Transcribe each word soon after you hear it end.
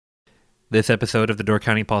This episode of the Door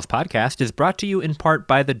County Pulse podcast is brought to you in part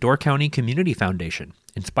by the Door County Community Foundation,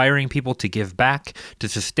 inspiring people to give back, to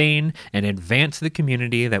sustain, and advance the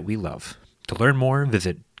community that we love. To learn more,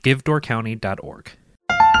 visit givedoorcounty.org.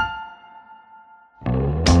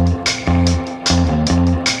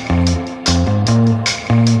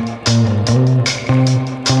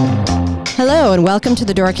 Hello and welcome to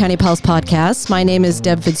the Door County Pulse podcast. My name is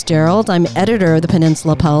Deb Fitzgerald. I'm editor of the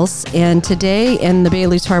Peninsula Pulse, and today in the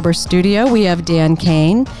Bailey's Harbor studio we have Dan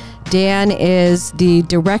Kane. Dan is the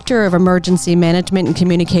Director of Emergency Management and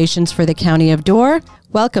Communications for the County of Door.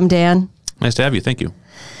 Welcome, Dan. Nice to have you. Thank you.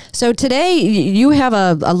 So today you have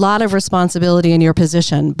a lot of responsibility in your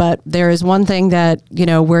position, but there is one thing that,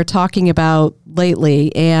 we're talking about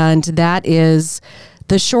lately, and that is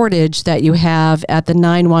the shortage that you have at the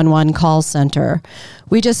 911 call center.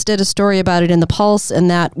 We just did a story about it in the Pulse,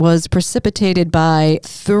 and that was precipitated by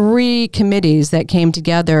 3 committees that came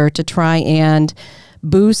together to try and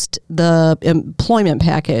boost the employment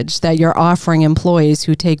package that you're offering employees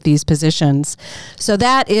who take these positions. So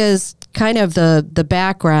that is kind of the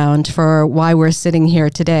background for why we're sitting here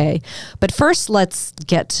today. But first, let's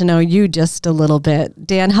get to know you just a little bit.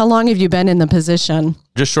 Dan, how long have you been in the position?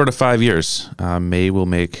 Just short of 5 years. May will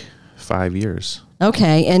make 5 years.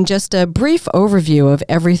 Okay, and just a brief overview of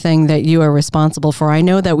everything that you are responsible for. I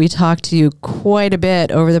know that we talked to you quite a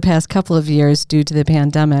bit over the past couple of years due to the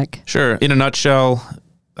pandemic. Sure. In a nutshell,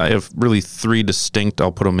 I have really 3 distinct,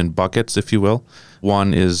 I'll put them in buckets, if you will.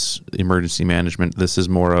 One is emergency management. This is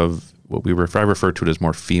more of what I refer to it as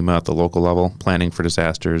more FEMA at the local level, planning for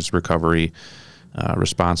disasters, recovery,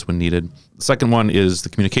 response when needed. The second one is the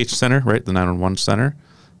communication center, right? The 911 center,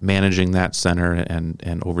 managing that center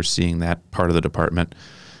and overseeing that part of the department.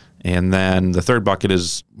 And then the third bucket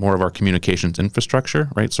is more of our communications infrastructure,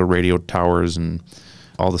 right? So radio towers and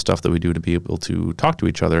all the stuff that we do to be able to talk to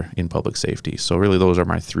each other in public safety. So really those are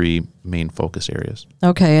my 3 main focus areas.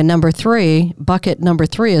 Okay, and bucket number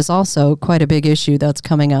 3 is also quite a big issue that's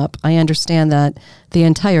coming up. I understand that the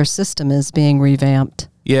entire system is being revamped.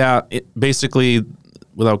 Yeah, basically,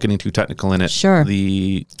 without getting too technical in it, sure.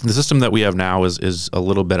 The system that we have now is a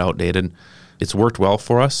little bit outdated. It's worked well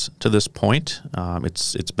for us to this point.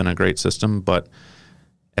 It's been a great system, but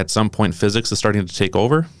at some point, physics is starting to take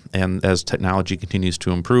over, and as technology continues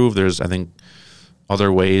to improve, there's, I think,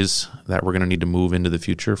 other ways that we're going to need to move into the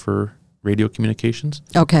future for radio communications.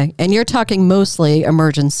 Okay, and you're talking mostly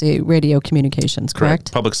emergency radio communications,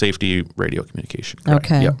 correct? Public safety radio communication. Correct.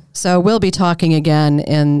 Okay, yep. So we'll be talking again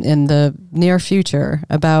in the near future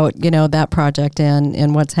about, that project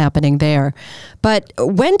and what's happening there. But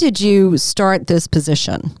when did you start this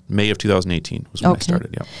position? May of 2018 was when I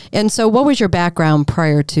started, yeah. And so what was your background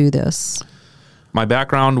prior to this? My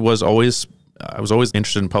background was I was always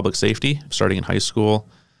interested in public safety, starting in high school.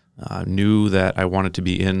 Knew that I wanted to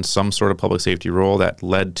be in some sort of public safety role that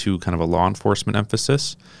led to kind of a law enforcement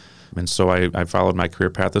emphasis. And so I followed my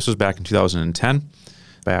career path. This was back in 2010,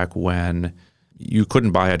 back when you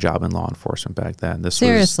couldn't buy a job in law enforcement back then.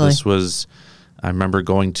 Seriously? I remember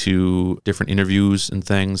going to different interviews and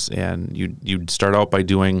things, and you'd start out by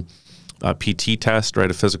doing a PT test,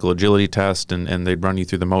 right, a physical agility test, and they'd run you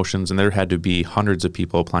through the motions, and there had to be hundreds of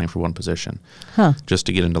people applying for one position just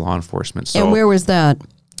to get into law enforcement. So, and where was that?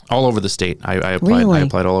 All over the state. I applied. Really? I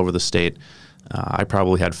applied all over the state. I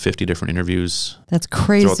probably had 50 different interviews. That's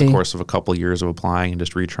crazy. Throughout the course of a couple of years of applying and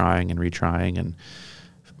just retrying and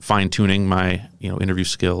fine tuning my interview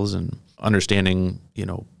skills and understanding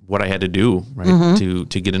what I had to do right to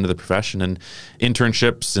get into the profession, and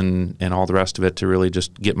internships and all the rest of it to really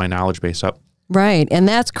just get my knowledge base up. Right. And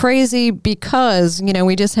that's crazy because,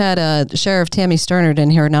 we just had Sheriff Tammy Sternert in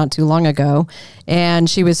here not too long ago, and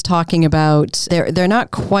she was talking about, they're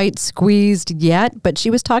not quite squeezed yet, but she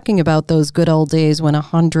was talking about those good old days when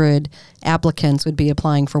 100 applicants would be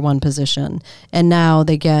applying for one position, and now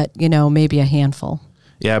they get, maybe a handful.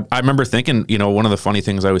 Yeah, I remember thinking, one of the funny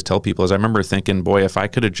things I always tell people is I remember thinking, boy, if I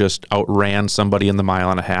could have just outran somebody in the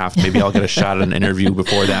mile and a half, maybe I'll get a shot at an interview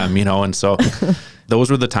before them, and so those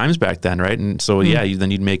were the times back then, right? And so,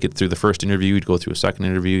 then you'd make it through the first interview, you'd go through a second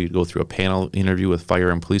interview, you'd go through a panel interview with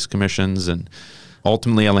fire and police commissions, and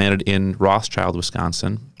ultimately I landed in Rothschild,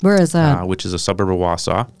 Wisconsin. Where is that? Which is a suburb of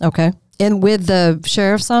Wausau. Okay. And with the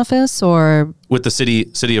sheriff's office or? With the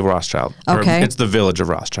city of Rothschild. Okay. It's the village of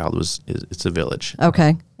Rothschild. It's a village.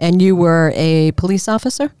 Okay. And you were a police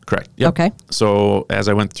officer? Correct. Yep. Okay. So as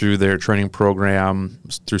I went through their training program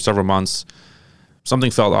through several months,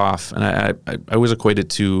 something felt off. And I was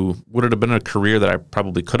equated to, would it have been a career that I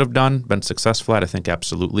probably could have been successful at? I think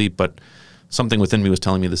absolutely. But something within me was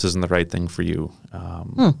telling me this isn't the right thing for you.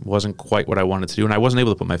 Wasn't quite what I wanted to do, and I wasn't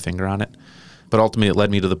able to put my finger on it. But ultimately, it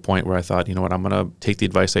led me to the point where I thought, you know what, I'm going to take the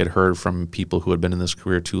advice I had heard from people who had been in this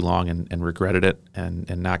career too long and regretted it and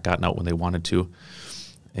not gotten out when they wanted to,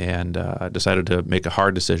 and decided to make a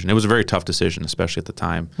hard decision. It was a very tough decision, especially at the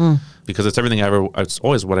time, because it's everything it's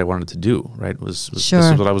always what I wanted to do, right? This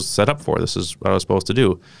is what I was set up for. This is what I was supposed to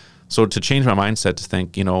do. So to change my mindset to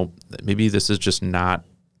think, you know, maybe this is just not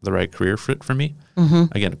the right career fit for me.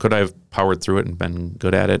 Again, could I have powered through it and been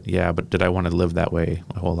good at it? Yeah, but did I want to live that way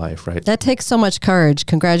my whole life, right? That takes so much courage.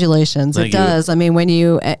 Congratulations. Thank it does. you. I mean, when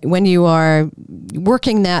you are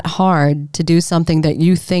working that hard to do something that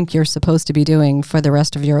you think you're supposed to be doing for the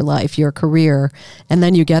rest of your life, your career, and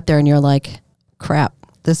then you get there and you're like, crap,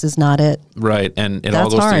 this is not it. Right, and it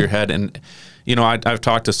all goes through your head. And, you know, I've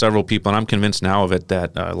talked to several people, and I'm convinced now of it,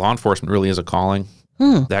 that law enforcement really is a calling.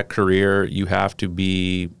 That career, you have to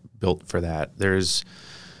be built for that. There's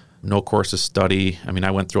no course of study. I mean, I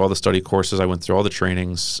went through all the study courses, I went through all the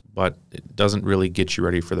trainings, but it doesn't really get you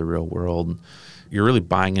ready for the real world. You're really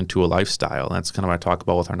buying into a lifestyle. And that's kind of what I talk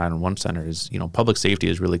about with our 911 center is, you know, public safety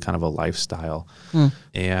is really kind of a lifestyle.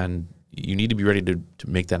 And you need to be ready to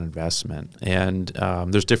make that investment. And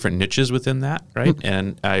there's different niches within that, right?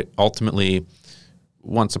 And I ultimately,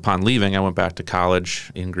 once upon leaving, I went back to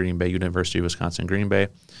college in Green Bay, University of Wisconsin, Green Bay.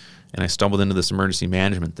 And I stumbled into this emergency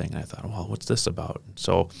management thing. And I thought, well, what's this about?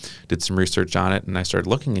 So did some research on it, and I started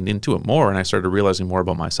looking into it more, and I started realizing more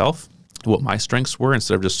about myself, what my strengths were,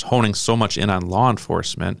 instead of just honing so much in on law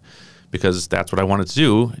enforcement, because that's what I wanted to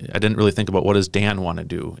do. I didn't really think about what does Dan want to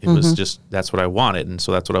do. It was just, that's what I wanted, and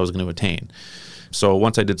so that's what I was going to attain. So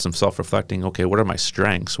once I did some self-reflecting, okay, what are my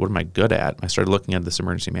strengths? What am I good at? I started looking at this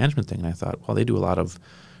emergency management thing, and I thought, well, they do a lot of,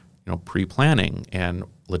 you know, pre-planning and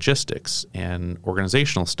logistics and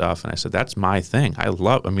organizational stuff. And I said, that's my thing.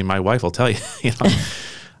 My wife will tell you, you know,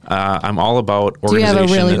 I'm all about organization. Do you have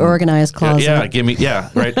a really organized closet? Right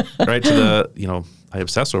to the, you know, I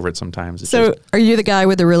obsess over it sometimes. So are you the guy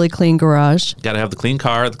with the really clean garage? Got to have the clean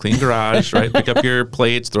car, the clean garage, right? Pick up your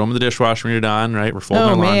plates, throw them in the dishwasher when you're done, right? We're folding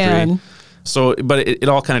our laundry. Man. So, but it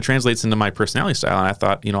all kind of translates into my personality style. And I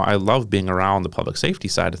thought, you know, I love being around the public safety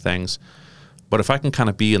side of things. But if I can kind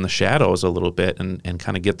of be in the shadows a little bit and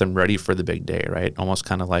kind of get them ready for the big day, right? Almost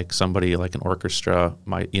kind of like somebody like an orchestra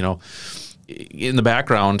might, you know, in the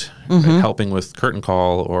background, right, helping with curtain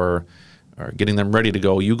call or getting them ready to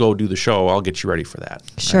go. You go do the show. I'll get you ready for that.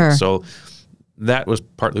 Sure. Right? So that was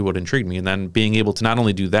partly what intrigued me. And then being able to not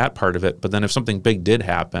only do that part of it, but then if something big did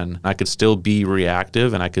happen, I could still be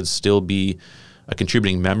reactive and I could still be a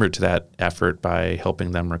contributing member to that effort by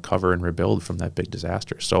helping them recover and rebuild from that big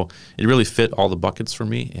disaster. So it really fit all the buckets for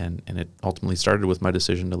me, and it ultimately started with my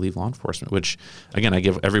decision to leave law enforcement, which, again, I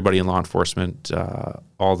give everybody in law enforcement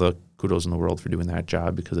all the kudos in the world for doing that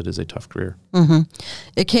job because it is a tough career.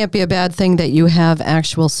 It can't be a bad thing that you have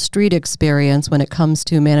actual street experience when it comes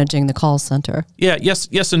to managing the call center. Yeah,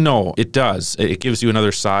 yes and no. It does. It gives you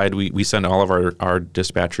another side. We send all of our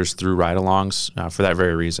dispatchers through ride-alongs for that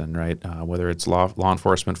very reason, right? Whether it's law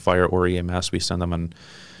enforcement, fire, or EMS, we send them on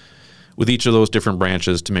with each of those different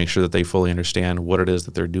branches to make sure that they fully understand what it is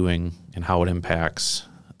that they're doing and how it impacts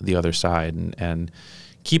the other side. And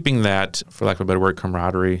keeping that, for lack of a better word,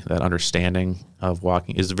 camaraderie, that understanding of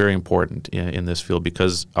walking is very important in this field,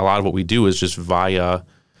 because a lot of what we do is just via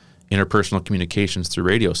interpersonal communications through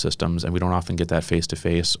radio systems, and we don't often get that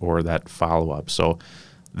face-to-face or that follow-up. So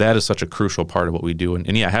that is such a crucial part of what we do.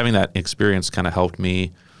 And yeah, having that experience kind of helped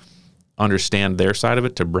me understand their side of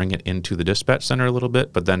it to bring it into the dispatch center a little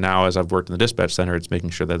bit. But then now, as I've worked in the dispatch center, it's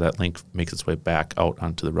making sure that that link makes its way back out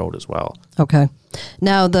onto the road as well. Okay.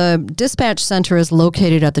 Now, the dispatch center is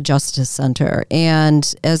located at the Justice Center.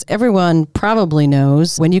 And as everyone probably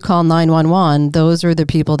knows, when you call 911, those are the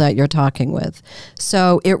people that you're talking with.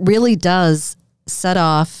 So it really does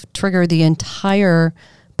trigger the entire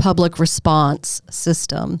public response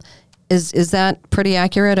system. Is that pretty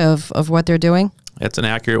accurate of what they're doing? It's an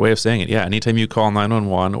accurate way of saying it. Yeah, anytime you call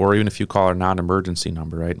 911, or even if you call our non-emergency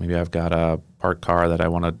number, right? Maybe I've got a parked car that I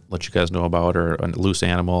want to let you guys know about, or a loose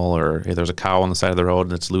animal, or hey, there's a cow on the side of the road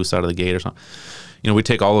and it's loose out of the gate or something. You know, we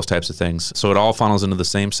take all those types of things. So it all funnels into the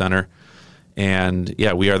same center. And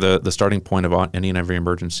yeah, we are the starting point of any and every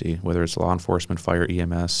emergency, whether it's law enforcement, fire,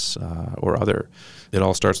 EMS, or other. It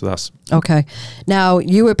all starts with us. Okay. Now,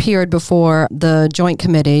 you appeared before the Joint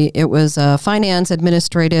Committee. It was Finance,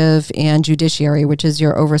 Administrative, and Judiciary, which is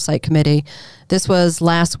your oversight committee this was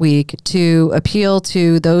last week, to appeal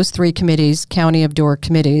to those 3 committees, County of Door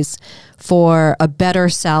committees, for a better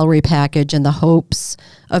salary package in the hopes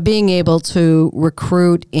of being able to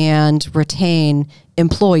recruit and retain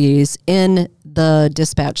employees in the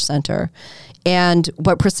dispatch center. And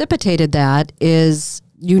what precipitated that is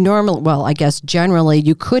generally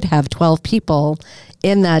you could have 12 people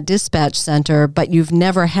in that dispatch center, but you've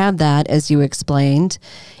never had that, as you explained.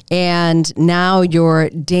 And now you're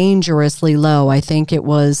dangerously low. I think it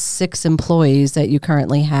was 6 employees that you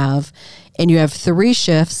currently have. And you have 3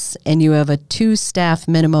 shifts, and you have a 2 staff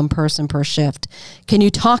minimum person per shift. Can you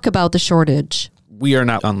talk about the shortage? We are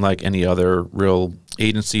not unlike any other real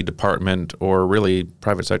agency, department, or really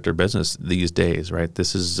private sector business these days, right?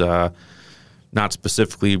 This is not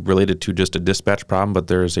specifically related to just a dispatch problem, but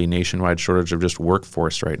there's a nationwide shortage of just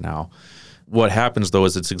workforce right now. What happens, though,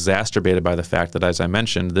 is it's exacerbated by the fact that, as I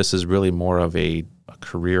mentioned, this is really more of a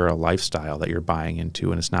career, a lifestyle that you're buying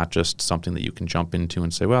into, and it's not just something that you can jump into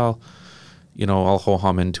and say, well, I'll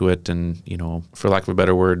ho-hum into it and, for lack of a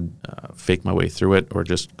better word, fake my way through it or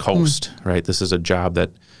just coast, right? This is a job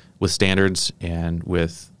that with standards and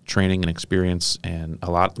with training and experience and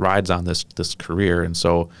a lot rides on this career. And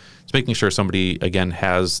so it's making sure somebody, again,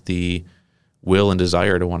 has the will and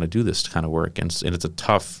desire to want to do this kind of work. And it's a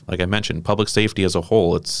tough, like I mentioned, public safety as a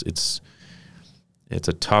whole, it's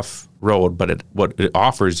a tough road, but what it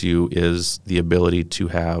offers you is the ability to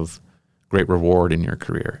have great reward in your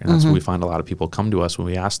career. And that's what we find a lot of people come to us when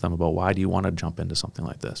we ask them about why do you want to jump into something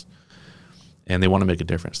like this? And they want to make a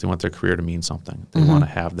difference. They want their career to mean something. They want to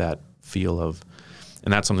have that feel of,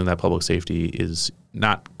 and that's something that public safety is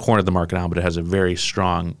not cornered the market on, but it has a very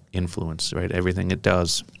strong influence, right? Everything it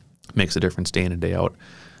does makes a difference day in and day out.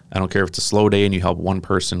 I don't care if it's a slow day and you help one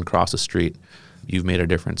person cross the street, you've made a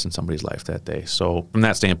difference in somebody's life that day. So from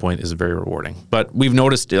that standpoint, it's very rewarding. But we've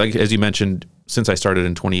noticed, like as you mentioned, since I started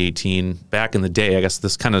in 2018, back in the day, I guess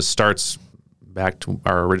this kind of starts back to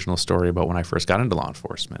our original story about when I first got into law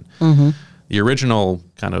enforcement. The original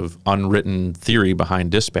kind of unwritten theory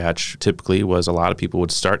behind dispatch typically was a lot of people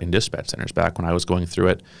would start in dispatch centers. Back when I was going through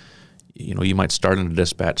it, you might start in a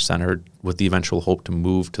dispatch center with the eventual hope to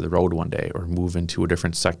move to the road one day or move into a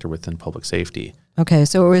different sector within public safety. Okay,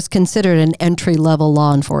 so it was considered an entry-level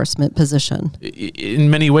law enforcement position. In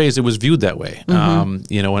many ways, it was viewed that way.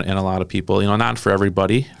 And a lot of people, not for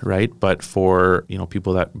everybody, right? But for,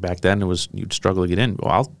 people that back then you'd struggle to get in.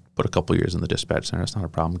 Well, I'll put a couple years in the dispatch center. It's not a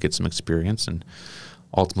problem. Get some experience and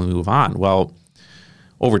ultimately move on. Well,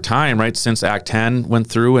 over time, right, since Act 10 went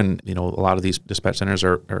through and, a lot of these dispatch centers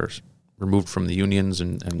are removed from the unions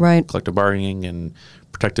and right. collective bargaining and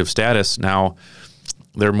protective status, now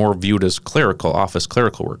they're more viewed as office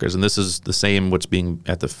clerical workers. And this is the same what's being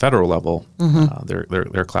at the federal level.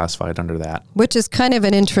 They're classified under that. Which is kind of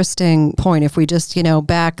an interesting point. If we just,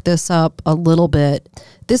 back this up a little bit,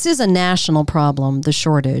 this is a national problem, the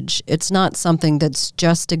shortage. It's not something that's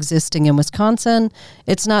just existing in Wisconsin.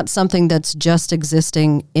 It's not something that's just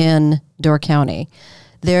existing in Door County.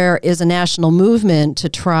 There is a national movement to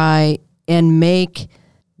try and make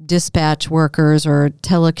dispatch workers or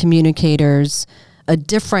telecommunicators a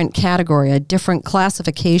different category, a different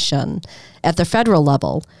classification at the federal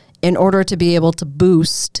level in order to be able to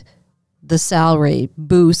boost the salary,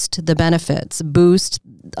 boost the benefits, boost,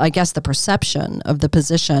 I guess, the perception of the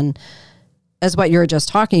position as what you're just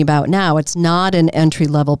talking about now. It's not an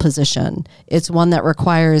entry-level position. It's one that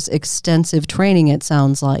requires extensive training, it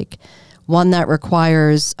sounds like. One that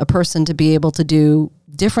requires a person to be able to do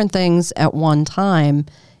different things at one time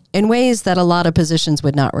in ways that a lot of positions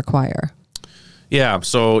would not require. Yeah.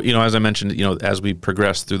 So, as I mentioned, as we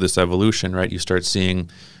progress through this evolution, right, you start seeing,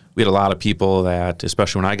 we had a lot of people that,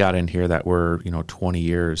 especially when I got in here, that were, 20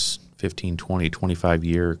 years, 15, 20,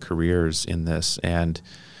 25-year careers in this. And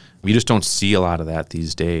we just don't see a lot of that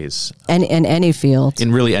these days. And in any field.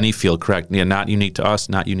 In really any field, correct. Yeah, not unique to us,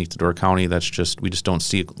 not unique to Door County. We just don't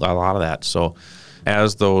see a lot of that. So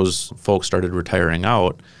as those folks started retiring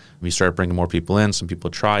out, we started bringing more people in. Some people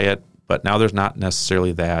try it, but now there's not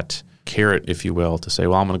necessarily that carrot, if you will, to say,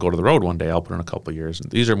 well, I'm going to go to the road one day. I'll put in a couple of years.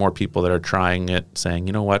 And these are more people that are trying it, saying,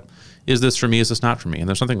 you know what, is this for me? Is this not for me? And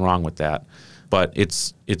there's nothing wrong with that. But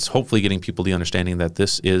it's hopefully getting people the understanding that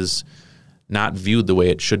this is not viewed the way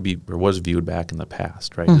it should be or was viewed back in the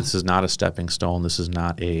past, right? This is not a stepping stone. This is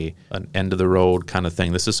not an end of the road kind of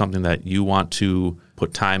thing. This is something that you want to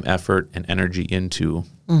put time, effort, and energy into,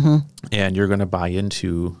 and you're going to buy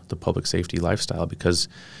into the public safety lifestyle because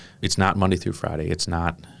it's not Monday through Friday. It's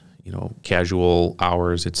not, casual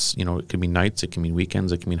hours. It's, it can mean nights. It can mean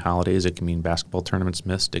weekends. It can mean holidays. It can mean basketball tournaments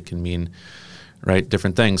missed. It can mean, right,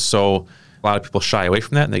 different things. So A lot of people shy away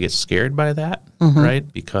from that and they get scared by that,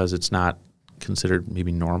 right? Because it's not considered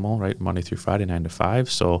maybe normal, right? Monday through Friday, 9 to 5.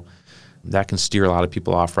 So that can steer a lot of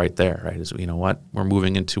people off right there, right? Is, you know what? We're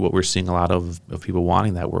moving into what we're seeing a lot of people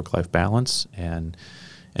wanting that work-life balance and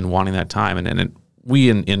wanting that time. And we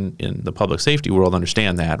in the public safety world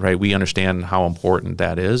understand that, right? We understand how important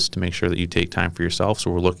that is to make sure that you take time for yourself.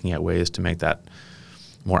 So we're looking at ways to make that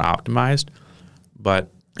more optimized. But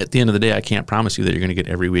at the end of the day, I can't promise you that you're going to get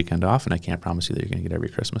every weekend off, and I can't promise you that you're going to get every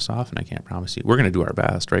Christmas off, and I can't promise you. We're going to do our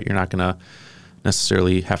best, right? You're not going to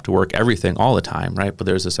necessarily have to work everything all the time, right? But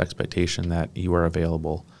there's this expectation that you are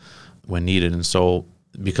available when needed. And so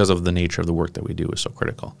because of the nature of the work that we do is so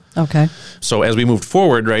critical. Okay. So as we moved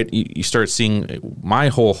forward, right, you start seeing my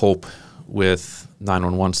whole hope with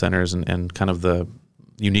 911 centers and kind of the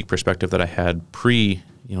unique perspective that I had pre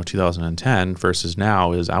 2010 versus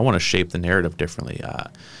now is I want to shape the narrative differently. I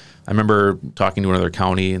remember talking to another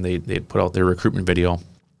county and they put out their recruitment video,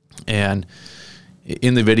 and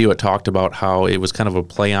in the video it talked about how it was kind of a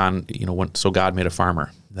play on so God made a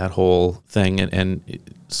farmer, that whole thing, and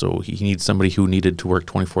so he needs somebody who needed to work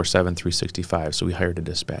 24/7, 365. So we hired a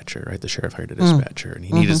dispatcher, right? The sheriff hired a dispatcher, and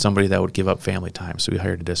he needed somebody that would give up family time. So we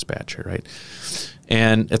hired a dispatcher, right?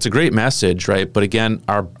 And it's a great message, right? But again,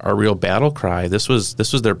 our real battle cry, this was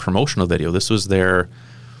their promotional video. This was their,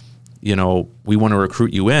 we want to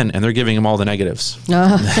recruit you in, and they're giving them all the negatives,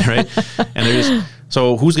 right? And they're just,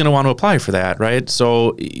 so who's going to want to apply for that, right?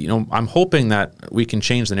 So, I'm hoping that we can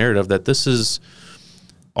change the narrative that this is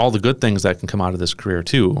all the good things that can come out of this career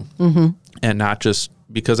too, and not just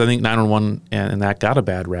because I think 911 and that got a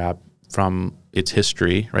bad rap from its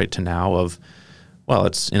history, right, to now of, well,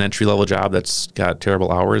 it's an entry-level job that's got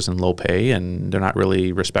terrible hours and low pay, and they're not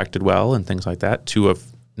really respected well and things like that, to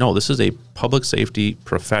no, this is a public safety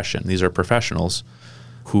profession. These are professionals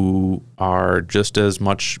who are just as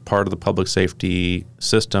much part of the public safety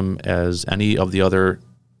system as any of the other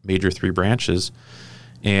major 3 branches,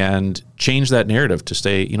 and change that narrative to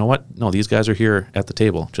say, you know what? No, these guys are here at the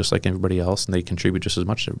table just like everybody else, and they contribute just as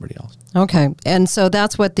much to everybody else. Okay. And so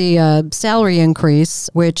that's what the salary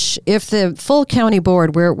increase, which if the full county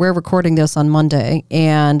board, we're recording this on Monday,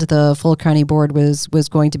 and the full county board was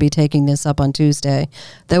going to be taking this up on Tuesday,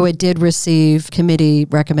 though it did receive committee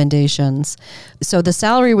recommendations. So the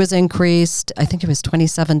salary was increased, I think it was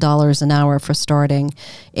 $27 an hour for starting,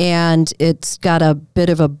 and it's got a bit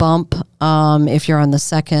of a bump if you're on the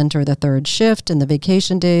second or the third shift, and the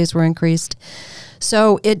vacation days were increased.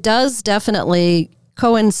 So it does definitely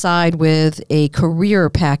coincide with a career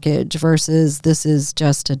package versus this is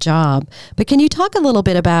just a job. But can you talk a little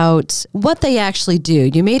bit about what they actually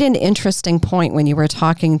do? You made an interesting point when you were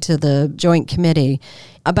talking to the Joint Committee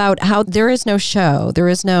about how there is no show, there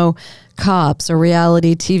is no cops or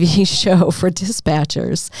reality TV show for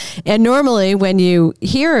dispatchers. And normally when you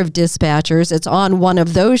hear of dispatchers, it's on one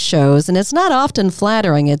of those shows, and it's not often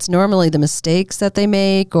flattering. It's normally the mistakes that they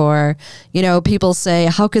make, or, people say,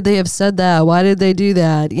 how could they have said that? Why did they do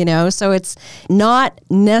that? So it's not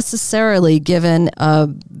necessarily given a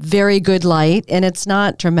very good light, and it's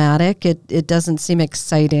not dramatic. It doesn't seem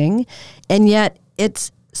exciting, and yet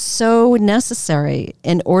it's so necessary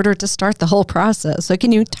in order to start the whole process. So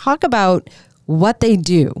can you talk about what they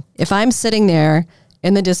do? If I'm sitting there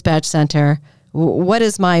in the dispatch center, what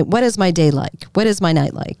is my day like? What is my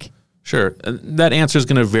night like? Sure. That answer is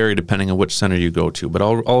going to vary depending on which center you go to, but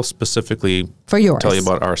I'll specifically tell you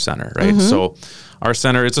about our center, right? So our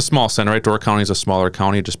center, it's a small center, right? Door County is a smaller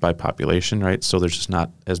county just by population, right? So there's just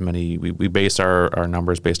not as many. We base our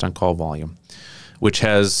numbers based on call volume, which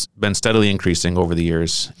has been steadily increasing over the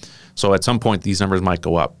years. So at some point, these numbers might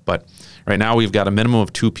go up. But right now, we've got a minimum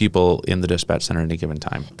of 2 people in the dispatch center at any given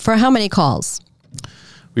time. For how many calls?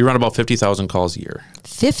 We run about 50,000 calls a year.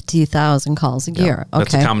 50,000 calls a year. Okay.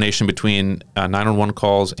 That's a combination between 911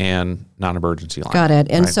 calls and non-emergency line. Got it.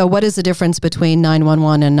 And so what is the difference between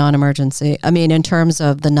 911 and non-emergency? I mean, in terms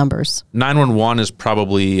of the numbers? 911 is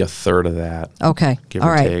probably a third of that. Okay. Give All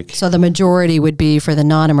or right. take. So the majority would be for the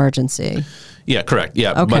non-emergency. Yeah, correct.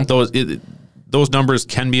 Yeah, okay. But those numbers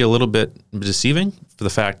can be a little bit deceiving for the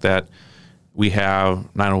fact that we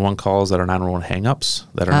have 911 calls that are 911 hang-ups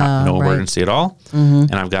that are no emergency at all.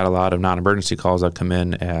 And I've got a lot of non-emergency calls that come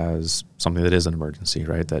in as something that is an emergency,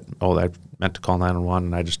 right? That, I meant to call 911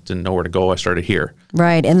 and I just didn't know where to go. I started here.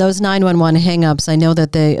 Right. And those 911 hang-ups, I know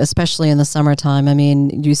that they, especially in the summertime, I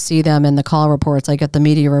mean, you see them in the call reports. I get the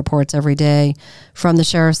media reports every day from the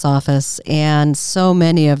sheriff's office, and so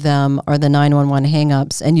many of them are the 911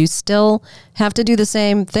 hang-ups. And you still have to do the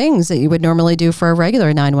same things that you would normally do for a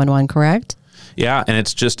regular 911, correct? Yeah, and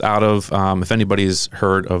it's just out of, if anybody's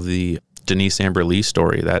heard of the Denise Amber-Lee's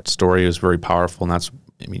story. That story is very powerful, and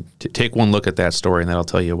take one look at that story, and that'll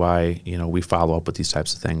tell you why, we follow up with these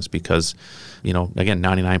types of things, because, again,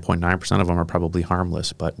 99.9% of them are probably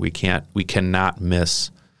harmless, but we cannot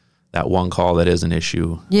miss that one call that is an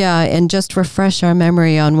issue. Yeah, and just refresh our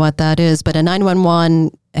memory on what that is. But a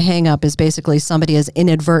 911 hang up is basically somebody has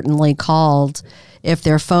inadvertently called. If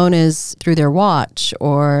their phone is through their watch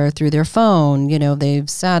or through their phone, they've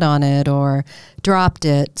sat on it or dropped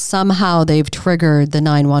it, somehow they've triggered the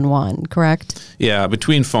 911, correct? Yeah,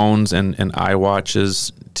 between phones and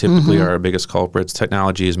iWatches typically are our biggest culprits.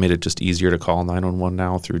 Technology has made it just easier to call 911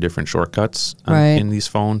 now through different shortcuts in these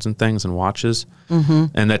phones and things and watches.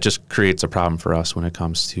 And that just creates a problem for us when it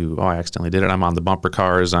comes to, I accidentally did it. I'm on the bumper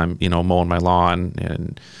cars. I'm, mowing my lawn,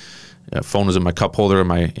 and phone was in my cup holder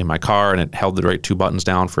in my car, and it held the right two buttons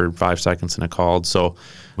down for 5 seconds and it called. So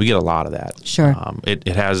we get a lot of that. Sure.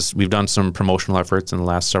 We've done some promotional efforts in the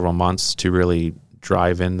last several months to really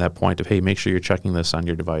drive in that point of, hey, make sure you're checking this on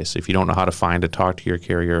your device. If you don't know how to find it, talk to your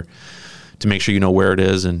carrier to make sure you know where it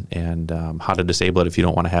is and how to disable it if you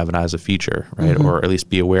don't want to have it as a feature, right? Or at least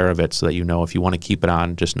be aware of it so that if you want to keep it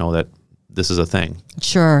on, just know that this is a thing.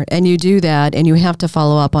 Sure. And you do that, and you have to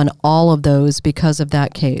follow up on all of those because of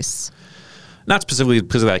that case. Not specifically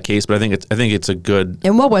because of that case, but I think it's a good.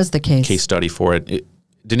 And what was the case study for it?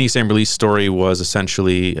 Denise Amber-Lee's story was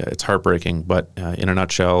essentially, it's heartbreaking, but in a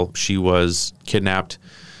nutshell, she was kidnapped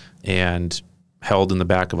and held in the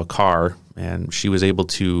back of a car, and she was able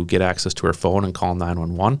to get access to her phone and call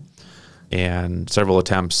 911, and several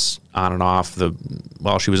attempts on and off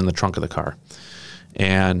while she was in the trunk of the car.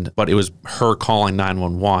 But it was her calling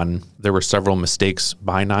 911. There were several mistakes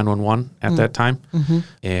by 911 at that time.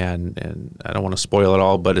 And I don't want to spoil it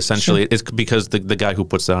all, but essentially it's because the guy who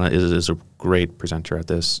puts that on it is a great presenter at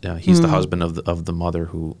this. He's the husband of the mother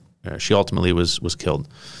who she ultimately was killed.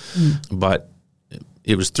 But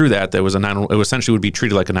it was through that was it essentially would be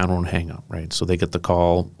treated like a 911 hang up, right? So they get the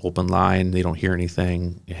call, open line, they don't hear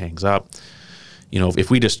anything, it hangs up.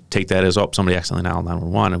 If we just take that as, somebody accidentally dialed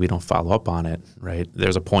 911 and we don't follow up on it, right?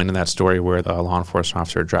 There's a point in that story where a law enforcement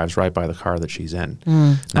officer drives right by the car that she's in,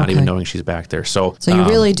 not even knowing she's back there. So you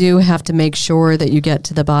really do have to make sure that you get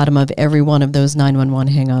to the bottom of every one of those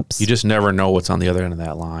 911 hangups. You just never know what's on the other end of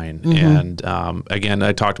that line. And again,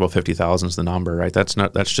 I talked about 50,000 is the number, right? That's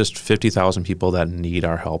just 50,000 people that need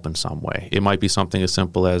our help in some way. It might be something as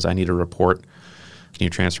simple as, I need a report. Can you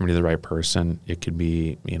transfer me to the right person? It could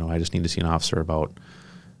be, I just need to see an officer about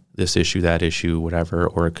this issue, that issue, whatever.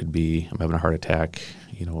 Or it could be, I'm having a heart attack,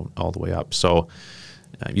 all the way up. So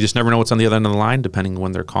you just never know what's on the other end of the line, depending on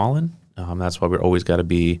when they're calling. That's why we're always got to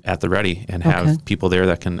be at the ready and have people there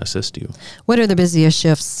that can assist you. What are the busiest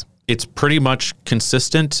shifts? It's pretty much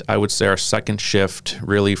consistent. I would say our second shift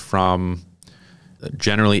really from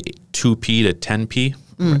generally 2P to 10P.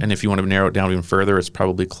 And if you want to narrow it down even further, it's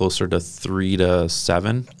probably closer to 3 to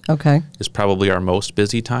 7. Okay. Is probably our most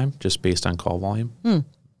busy time, just based on call volume.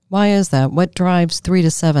 Why is that? What drives 3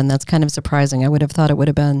 to 7? That's kind of surprising. I would have thought it would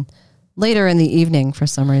have been later in the evening for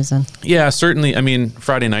some reason. Yeah, certainly. I mean,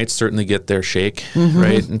 Friday nights certainly get their shake,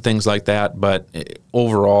 right, and things like that. But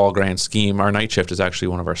overall, grand scheme, our night shift is actually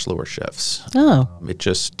one of our slower shifts. Oh. It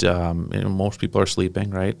just, most people are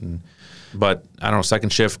sleeping, right? But I don't know,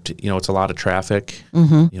 second shift, it's a lot of traffic.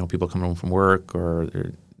 People coming home from work or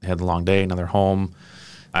they had a long day, now they're home.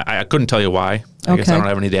 I couldn't tell you why. I guess I don't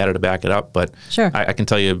have any data to back it up, but sure. I can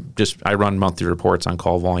tell you I run monthly reports on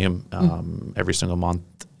call volume every single month,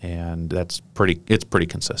 and it's pretty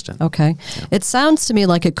consistent. Okay. Yeah. It sounds to me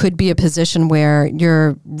like it could be a position where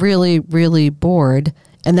you're really, really bored,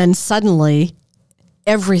 and then suddenly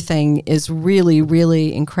everything is really,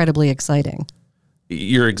 really incredibly exciting.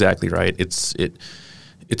 You're exactly right. It's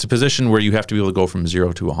a position where you have to be able to go from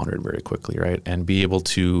 0 to 100 very quickly, right? And be able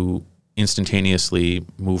to instantaneously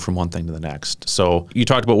move from one thing to the next. So you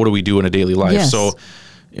talked about what do we do in a daily life. Yes. So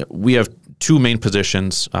we have two main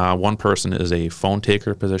positions. One person is a phone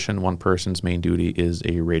taker position. One person's main duty is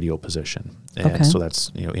a radio position. And so that's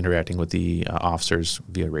interacting with the officers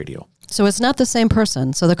via radio. So it's not the same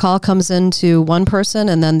person. So the call comes into one person,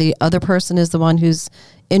 and then the other person is the one who's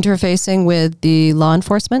interfacing with the law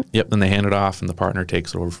enforcement? Yep, then they hand it off, and the partner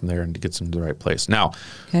takes it over from there and gets them to the right place. Now,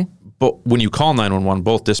 but when you call 911,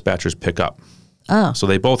 both dispatchers pick up. Oh. So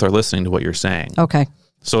they both are listening to what you're saying. Okay.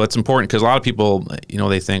 So it's important because a lot of people,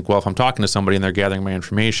 they think, well, if I'm talking to somebody and they're gathering my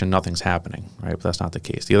information, nothing's happening, right? But that's not the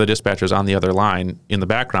case. The other dispatcher's on the other line in the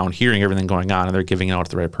background hearing everything going on, and they're giving it out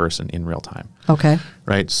to the right person in real time. Okay.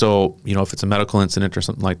 Right? So, if it's a medical incident or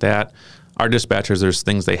something like that, our dispatchers, there's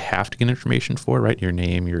things they have to get information for, right? Your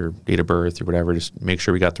name, your date of birth, or whatever. Just make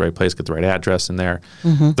sure we got the right place, get the right address in there.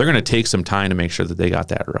 They're going to take some time to make sure that they got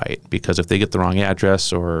that right, because if they get the wrong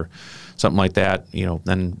address or something like that,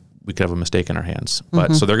 then we could have a mistake in our hands.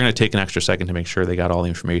 But so they're going to take an extra second to make sure they got all the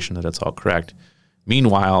information, that it's all correct.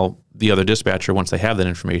 Meanwhile, the other dispatcher, once they have that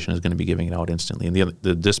information, is going to be giving it out instantly. And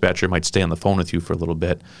the dispatcher might stay on the phone with you for a little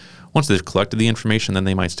bit. Once they've collected the information, then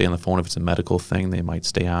they might stay on the phone. If it's a medical thing, they might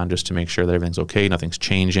stay on just to make sure that everything's okay, nothing's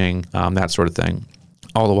changing, that sort of thing.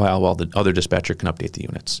 All the while the other dispatcher can update the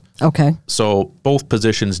units. Okay. So both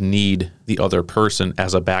positions need the other person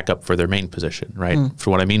as a backup for their main position, right?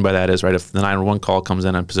 For what I mean by that is, right, if the 911 call comes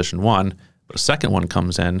in on position 1, but a second one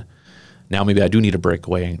comes in, now maybe I do need a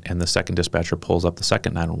breakaway, and the second dispatcher pulls up the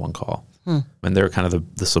second 911 call. And they're kind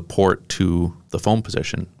of the support to the phone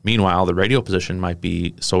position. Meanwhile, the radio position might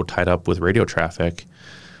be so tied up with radio traffic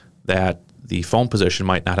that the phone position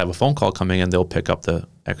might not have a phone call coming in. They'll pick up the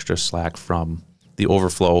extra slack from the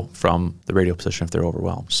overflow from the radio position if they're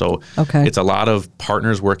overwhelmed. So it's a lot of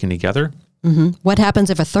partners working together. What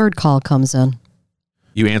happens if a third call comes in?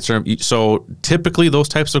 You answer them. So typically those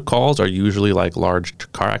types of calls are usually like large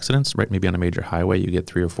car accidents, right? Maybe on a major highway, you get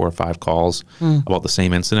 3 or 4 or 5 calls about the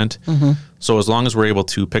same incident. So as long as we're able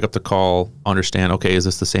to pick up the call, understand, okay, is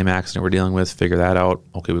this the same accident we're dealing with? Figure that out.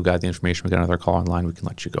 Okay, we've got the information. We got another call online. We can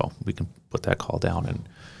let you go. We can put that call down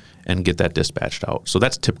and get that dispatched out. So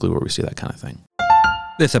that's typically where we see that kind of thing.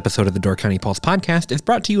 This episode of the Door County Pulse podcast is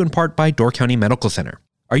brought to you in part by Door County Medical Center.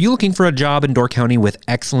 Are you looking for a job in Door County with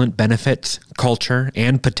excellent benefits, culture,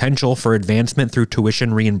 and potential for advancement through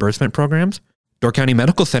tuition reimbursement programs? Door County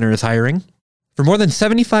Medical Center is hiring. For more than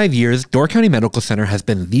 75 years, Door County Medical Center has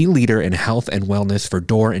been the leader in health and wellness for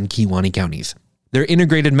Door and Kewaunee counties. Their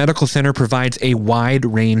integrated medical center provides a wide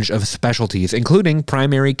range of specialties, including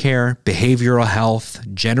primary care, behavioral health,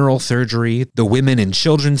 general surgery, the Women and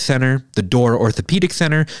Children's Center, the Door Orthopedic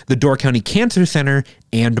Center, the Door County Cancer Center,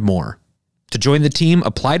 and more. To join the team,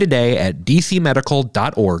 apply today at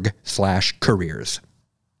dcmedical.org/careers.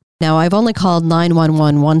 Now, I've only called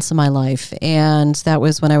 911 once in my life, and that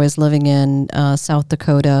was when I was living in South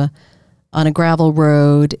Dakota on a gravel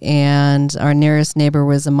road, and our nearest neighbor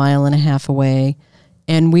was 1.5 miles away.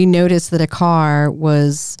 And we noticed that a car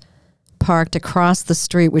was parked across the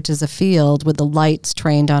street, which is a field, with the lights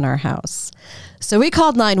trained on our house. So we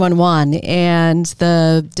called 911, and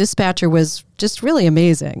the dispatcher was just really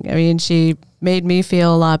amazing. I mean, she made me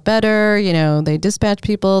feel a lot better. They dispatched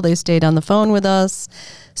people. They stayed on the phone with us.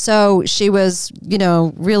 So she was,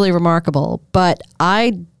 really remarkable. But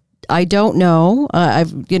I don't know.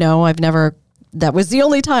 I've never, that was the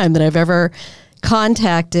only time that I've ever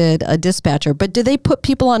contacted a dispatcher. But do they put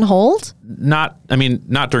people on hold? Not during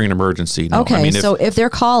an emergency. No. Okay, so if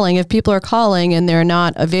people are calling and they're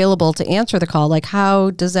not available to answer the call, like how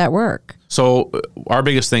does that work? So our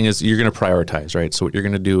biggest thing is you're going to prioritize, right? So what you're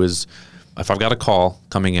going to do is, if I've got a call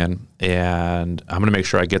coming in and I'm going to make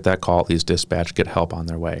sure I get that call, at least dispatch, get help on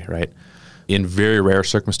their way, right? In very rare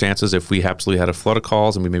circumstances, if we absolutely had a flood of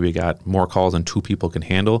calls and we maybe got more calls than 2 people can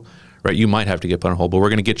handle, right, you might have to get put on hold, but we're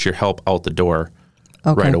going to get your help out the door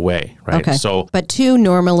right away, right? Okay. So, but 2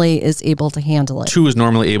 normally is able to handle it. 2 is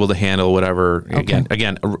normally able to handle whatever. Okay.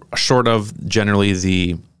 Again, short of generally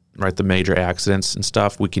the major accidents and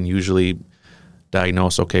stuff, we can usually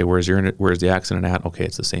diagnose, okay, where's the accident at? Okay,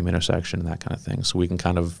 it's the same intersection and that kind of thing. So we can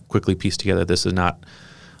kind of quickly piece together, this is not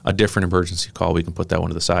a different emergency call. We can put that one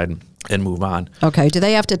to the side and move on. Okay. Do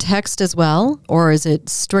they have to text as well, or is it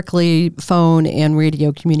strictly phone and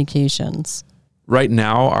radio communications? Right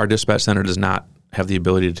now, our dispatch center does not have the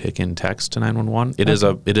ability to take in text to 911. It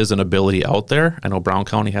is an ability out there. I know Brown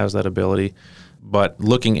County has that ability, but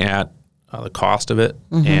looking at the cost of it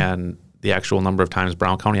and the actual number of times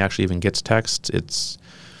Brown County actually even gets text,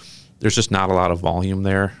 there's just not a lot of volume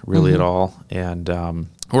there really at all. And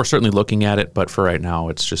we're certainly looking at it, but for right now,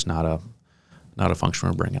 it's just not a function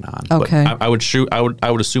we're bringing on. Okay. But I would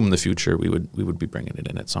assume in the future we would be bringing it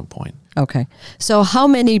in at some point. Okay. So how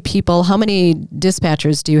many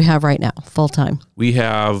dispatchers do you have right now, full time? We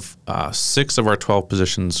have 6 of our 12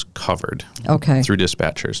 positions covered. Okay. Through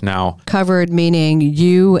dispatchers. Now, covered meaning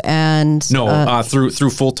you and through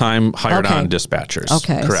full time hired on dispatchers.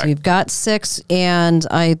 Okay. Correct. So you've got 6, and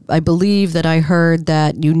I believe that I heard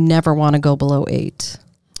that you never want to go below 8.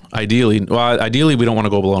 Ideally, we don't want to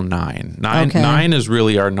go below 9. 9 is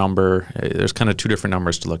really our number. There's kind of 2 different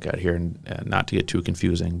numbers to look at here, and not to get too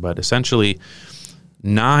confusing, but essentially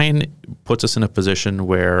 9 puts us in a position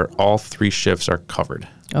where all 3 shifts are covered.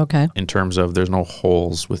 Okay. In terms of there's no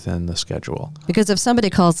holes within the schedule. Because if somebody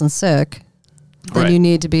calls in sick, then Right. you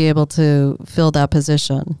need to be able to fill that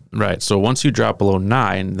position. Right. So once you drop below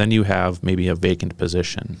 9, then you have maybe a vacant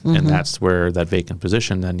position. And that's where that vacant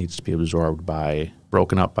position then needs to be absorbed by,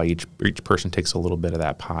 broken up by each person takes a little bit of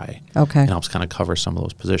that pie. Okay. And helps kind of cover some of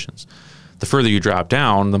those positions. The further you drop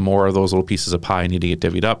down, the more of those little pieces of pie need to get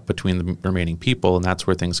divvied up between the remaining people, and that's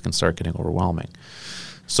where things can start getting overwhelming.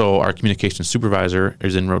 So our communications supervisor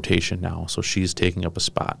is in rotation now, so she's taking up a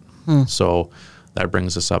spot. So that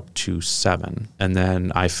brings us up to 7, and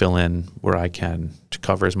then I fill in where I can to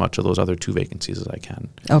cover as much of those other 2 vacancies as I can,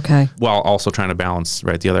 Okay. while also trying to balance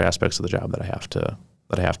the other aspects of the job that I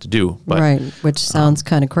have to do. But, right, which sounds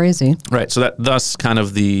kind of crazy. Right. So that thus kind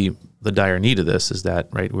of the dire need of this is that,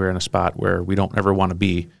 right, we're in a spot where we don't ever want to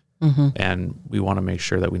be, and we want to make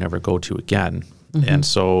sure that we never go to again. And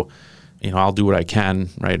so, I'll do what I can,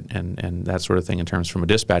 right, and that sort of thing in terms from a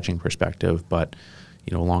dispatching perspective. But,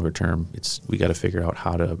 longer term, we got to figure out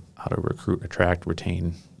how to recruit, attract,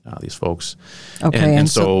 retain these folks. Okay. And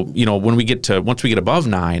so when once we get above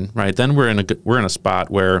 9, right, then we're in a spot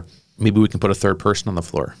where maybe we can put a third person on the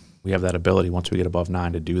floor. We have that ability once we get above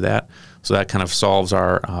 9 to do that. So that kind of solves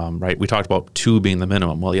our, right, we talked about 2 being the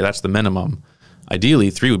minimum. Well, yeah, that's the minimum. Ideally,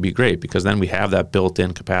 3 would be great because then we have that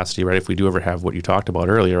built-in capacity, right? If we do ever have what you talked about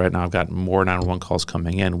earlier, right now I've got more 911 calls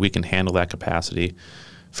coming in, we can handle that capacity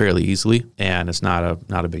fairly easily, and it's not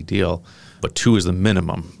a big deal. But 2 is the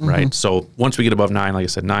minimum, right? So once we get above 9, like I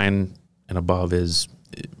said, 9 and above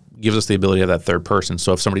gives us the ability to have that third person.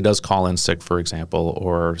 So if somebody does call in sick, for example,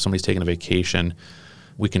 or somebody's taking a vacation,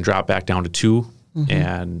 we can drop back down to 2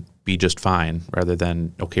 and be just fine rather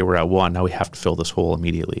than, okay, we're at 1. Now we have to fill this hole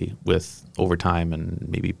immediately with overtime and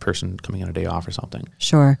maybe person coming on a day off or something.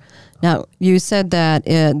 Sure. Now, you said that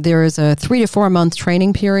there is a 3 to 4 month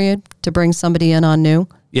training period to bring somebody in on new.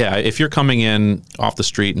 Yeah, if you're coming in off the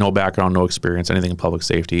street, no background, no experience, anything in public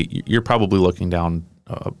safety, you're probably looking down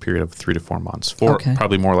a period of 3 to 4 months.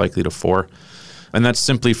 Probably more likely to 4. And that's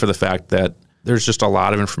simply for the fact that there's just a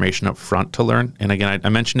lot of information up front to learn. And again, I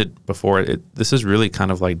mentioned it before, this is really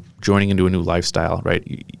kind of like joining into a new lifestyle, right?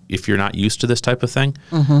 If you're not used to this type of thing,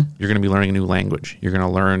 you're going to be learning a new language. You're going to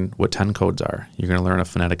learn what 10 codes are. You're going to learn a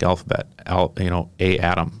phonetic alphabet, A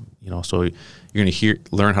atom, so you're going to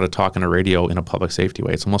learn how to talk on a radio in a public safety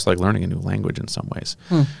way. It's almost like learning a new language in some ways.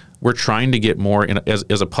 We're trying to get more,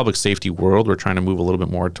 as a public safety world, we're trying to move a little bit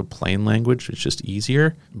more to plain language. It's just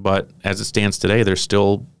easier. But as it stands today, there's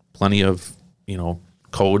still plenty of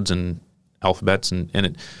codes and alphabets,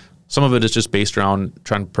 and some of it is just based around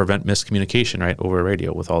trying to prevent miscommunication, right, over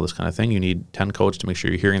radio with all this kind of thing. You need 10 codes to make sure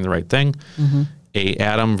you're hearing the right thing. A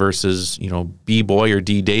Adam versus, B boy or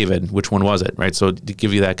D David, which one was it, right? So to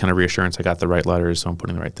give you that kind of reassurance, I got the right letters, so I'm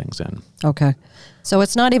putting the right things in. Okay. So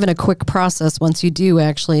it's not even a quick process once you do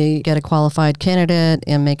actually get a qualified candidate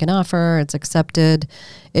and make an offer, it's accepted.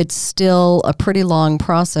 It's still a pretty long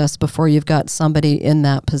process before you've got somebody in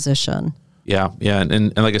that position. Yeah.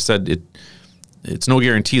 And like I said, it's no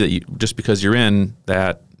guarantee that just because you're in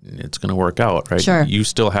that it's going to work out, right? Sure. You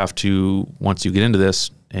still have to, once you get into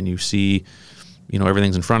this and you see,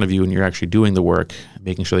 everything's in front of you and you're actually doing the work,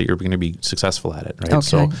 making sure that you're going to be successful at it, right? Okay.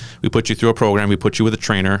 So we put you through a program, we put you with a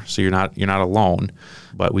trainer, so you're not alone,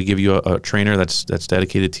 but we give you a trainer that's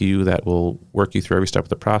dedicated to you that will work you through every step of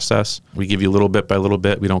the process. We give you little bit by little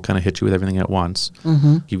bit. We don't kind of hit you with everything at once.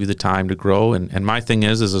 Give you the time to grow. And my thing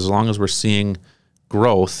is as long as we're seeing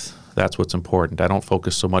growth, that's what's important. I don't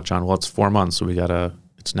focus so much on, it's 4 months, so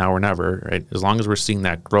it's now or never, right? As long as we're seeing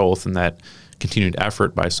that growth and that continued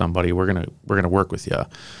effort by somebody, we're gonna work with you.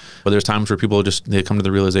 But there's times where people they come to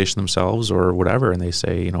the realization themselves or whatever, and they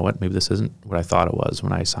say, you know what, maybe this isn't what I thought it was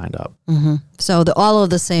when I signed up. So all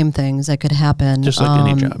of the same things that could happen, just like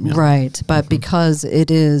any job, yeah. Right? But because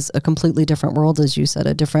it is a completely different world, as you said,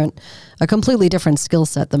 a completely different skill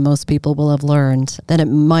set than most people will have learned, then it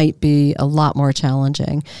might be a lot more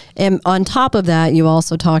challenging. And on top of that, you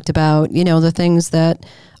also talked about the things that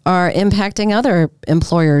are impacting other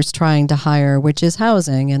employers trying to hire, which is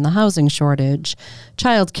housing and the housing shortage,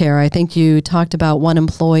 childcare. I think you talked about one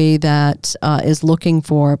employee that is looking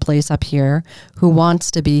for a place up here who wants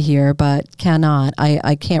to be here but cannot.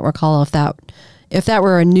 I can't recall if that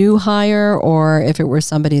were a new hire or if it were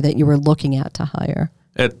somebody that you were looking at to hire.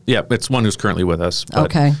 It's one who's currently with us. But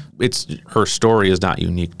okay. Her story is not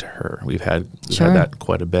unique to her. We've had that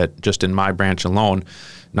quite a bit just in my branch alone.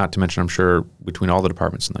 Not to mention, I'm sure, between all the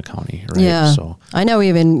departments in the county, right? Yeah. So I know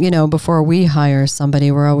even, before we hire somebody,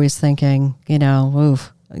 we're always thinking, if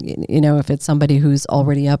it's somebody who's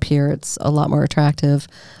already up here, it's a lot more attractive,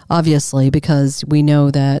 obviously, because we know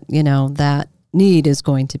that, that need is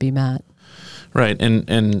going to be met. Right.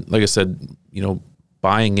 And like I said,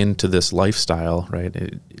 buying into this lifestyle, right?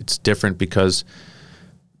 It's different because,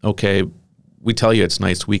 okay, we tell you it's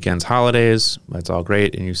nice weekends, holidays, that's all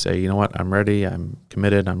great. And you say, you know what, I'm ready, I'm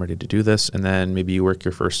committed, I'm ready to do this. And then maybe you work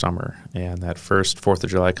your first summer and that first 4th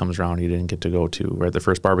of July comes around you didn't get to go to, or the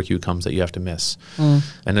first barbecue comes that you have to miss.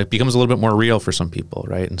 And it becomes a little bit more real for some people,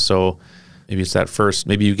 right? And so maybe it's that first,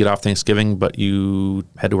 maybe you get off Thanksgiving, but you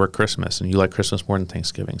had to work Christmas and you like Christmas more than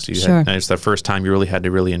Thanksgiving. So you and it's that first time you really had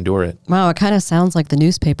to really endure it. Wow, it kind of sounds like the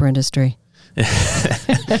newspaper industry. The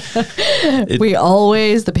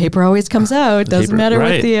paper always comes out. Doesn't matter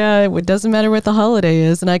what it doesn't matter what the holiday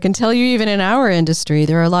is. And I can tell you, even in our industry,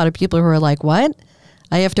 there are a lot of people who are like, "What?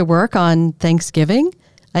 I have to work on Thanksgiving?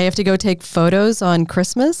 I have to go take photos on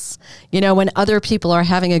Christmas?" When other people are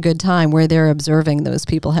having a good time, where they're observing those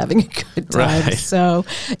people having a good time. Right. So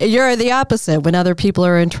you're the opposite. When other people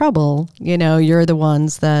are in trouble, you're the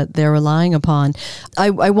ones that they're relying upon.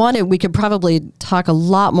 We could probably talk a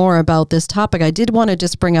lot more about this topic. I did want to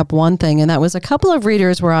just bring up one thing, and that was a couple of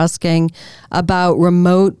readers were asking about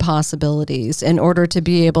remote possibilities in order to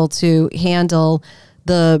be able to handle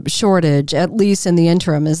the shortage, at least in the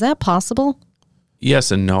interim. Is that possible?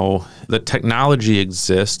 Yes and no. The technology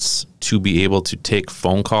exists to be able to take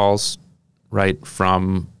phone calls right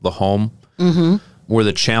from the home. Where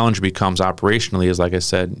the challenge becomes operationally is, like I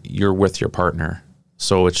said, you're with your partner.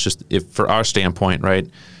 So it's just, for our standpoint, right,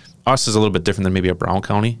 us is a little bit different than maybe a Brown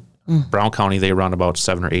County. Brown County, they run about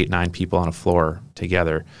 7 or 8, 9 people on a floor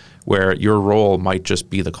together, where your role might just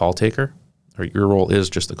be the call taker, or your role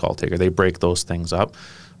is just the call taker. They break those things up.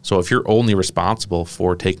 So if you're only responsible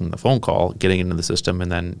for taking the phone call, getting into the system,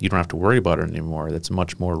 and then you don't have to worry about it anymore, that's a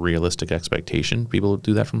much more realistic expectation. People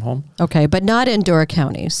do that from home. Okay, but not in Door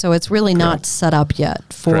County. So it's really not set up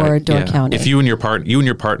yet for Door County. If you and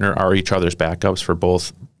your partner are each other's backups for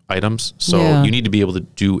both items, so you need to be able to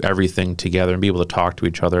do everything together and be able to talk to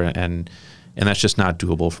each other, and that's just not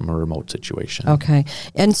doable from a remote situation. Okay.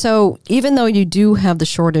 And so even though you do have the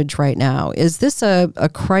shortage right now, is this a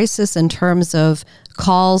crisis in terms of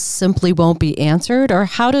calls simply won't be answered? Or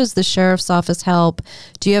how does the sheriff's office help?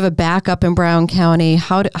 Do you have a backup in Brown County?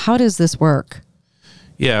 How does this work?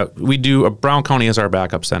 Yeah, we do. Brown County is our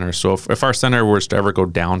backup center. So if our center was to ever go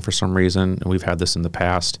down for some reason, and we've had this in the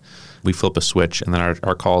past, we flip a switch and then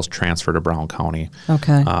our calls transfer to Brown County.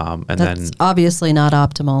 Okay. That's obviously not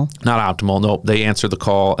optimal. Not optimal. No, they answer the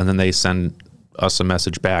call and then they send us a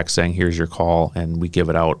message back saying, here's your call, and we give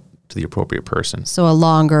it out to the appropriate person. So a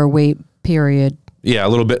longer wait period. Yeah, a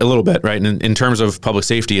little bit, right? And in terms of public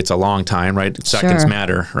safety, it's a long time, right? Seconds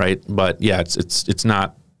matter, right? But yeah, it's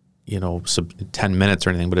not 10 minutes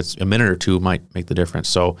or anything, but it's a minute or two might make the difference.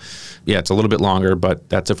 So yeah, it's a little bit longer, but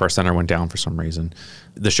that's if our center went down for some reason.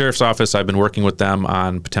 The sheriff's office, I've been working with them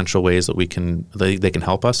on potential ways that they can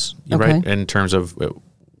help us, right? In terms of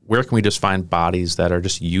where can we just find bodies that are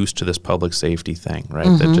just used to this public safety thing,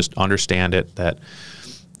 right? That just understand it, that,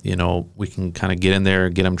 we can kind of get in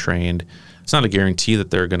there, get them trained. It's not a guarantee that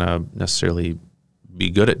they're going to necessarily be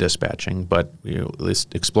good at dispatching, but at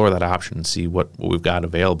least explore that option and see what we've got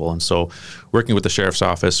available. And so working with the sheriff's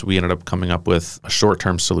office, we ended up coming up with a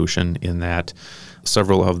short-term solution in that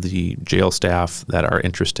several of the jail staff that are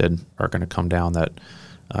interested are going to come down to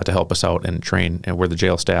help us out and train. And where the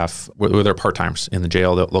jail staff, where they're part-timers in the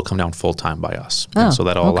jail, they'll come down full-time by us. And so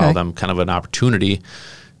that'll allow them kind of an opportunity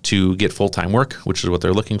to get full-time work, which is what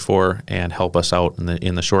they're looking for, and help us out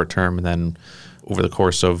in the short term. And then over the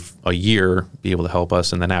course of a year, be able to help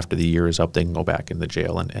us, and then after the year is up, they can go back into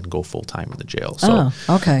jail and go full time in the jail. So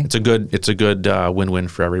it's a good win-win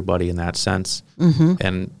for everybody in that sense.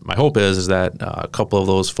 And my hope is that a couple of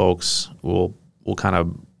those folks will kind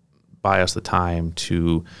of buy us the time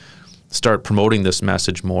to start promoting this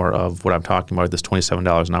message more of what I'm talking about, this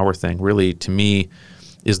 $27 an hour thing. Really, to me,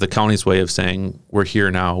 is the county's way of saying, we're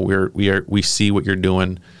here now. We see what you're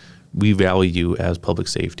doing. We value you as public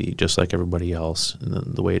safety, just like everybody else,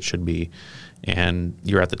 the way it should be, and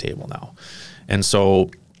you're at the table now. And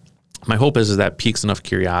so my hope is that piques enough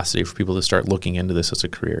curiosity for people to start looking into this as a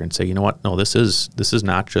career and say, you know what, no, this is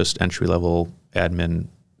not just entry-level admin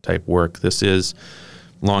type work. This is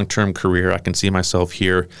long-term career. I can see myself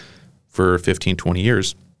here for 15, 20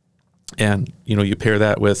 years. And, you pair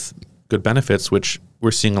that with good benefits, which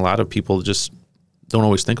we're seeing a lot of people just don't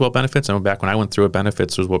always think about benefits. I mean, back when I went through it,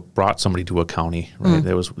 benefits was what brought somebody to a county, right?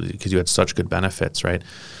 That was because you had such good benefits, right?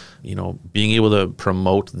 Being able to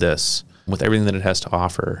promote this with everything that it has to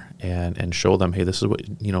offer and show them, hey, this is what,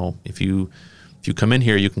 if you come in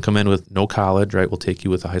here, you can come in with no college, right? We'll take you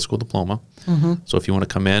with a high school diploma. So if you want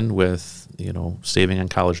to come in with, saving on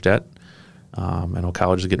college debt, I know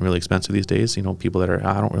college is getting really expensive these days. People that are,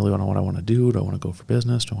 I don't really know what I want to do. Do I want to go for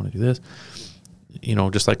business? Do I want to do this?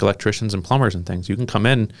 Just like electricians and plumbers and things, you can come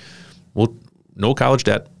in, no college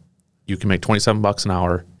debt. You can make $27 an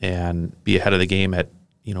hour and be ahead of the game at,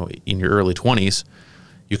 in your early 20s.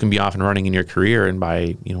 You can be off and running in your career, and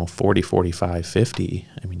by 40, 45, 50,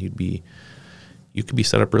 I mean, you could be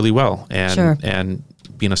set up really well and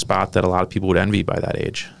be in a spot that a lot of people would envy by that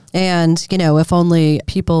age. And, if only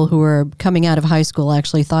people who are coming out of high school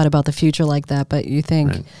actually thought about the future like that. But you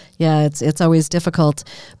think, Right. yeah, it's always difficult.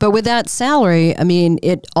 But with that salary, I mean,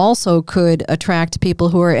 it also could attract people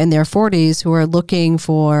who are in their 40s who are looking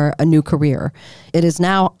for a new career. It is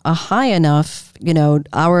now a high enough,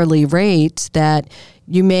 hourly rate that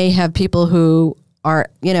you may have people who are,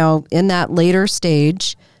 in that later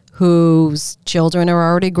stage whose children are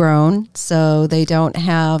already grown, so they don't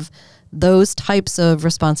have those types of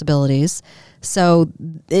responsibilities. So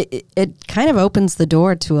it kind of opens the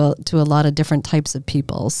door to a lot of different types of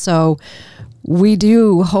people. So we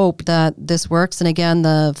do hope that this works. And again,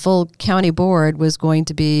 the full county board was going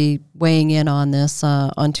to be weighing in on this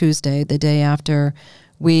on Tuesday, the day after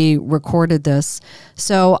we recorded this.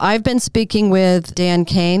 So I've been speaking with Dan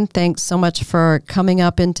Kane. Thanks so much for coming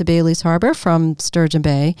up into Bailey's Harbor from Sturgeon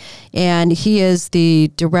Bay. And he is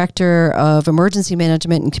the Director of Emergency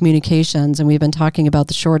Management and Communications. And we've been talking about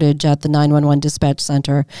the shortage at the 911 Dispatch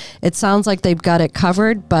Center. It sounds like they've got it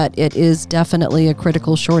covered, but it is definitely a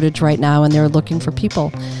critical shortage right now, and they're looking for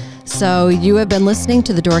people. So you have been listening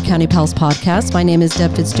to the Door County Pulse podcast. My name is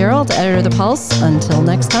Deb Fitzgerald, editor of the Pulse. Until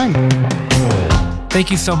next time. Thank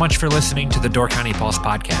you so much for listening to the Door County Pulse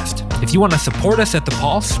podcast. If you want to support us at the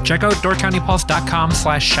Pulse, check out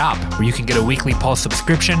doorcountypulse.com/shop, where you can get a weekly Pulse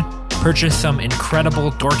subscription, purchase some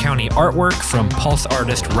incredible Door County artwork from Pulse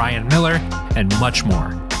artist Ryan Miller, and much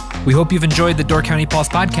more. We hope you've enjoyed the Door County Pulse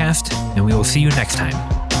podcast, and we will see you next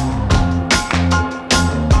time.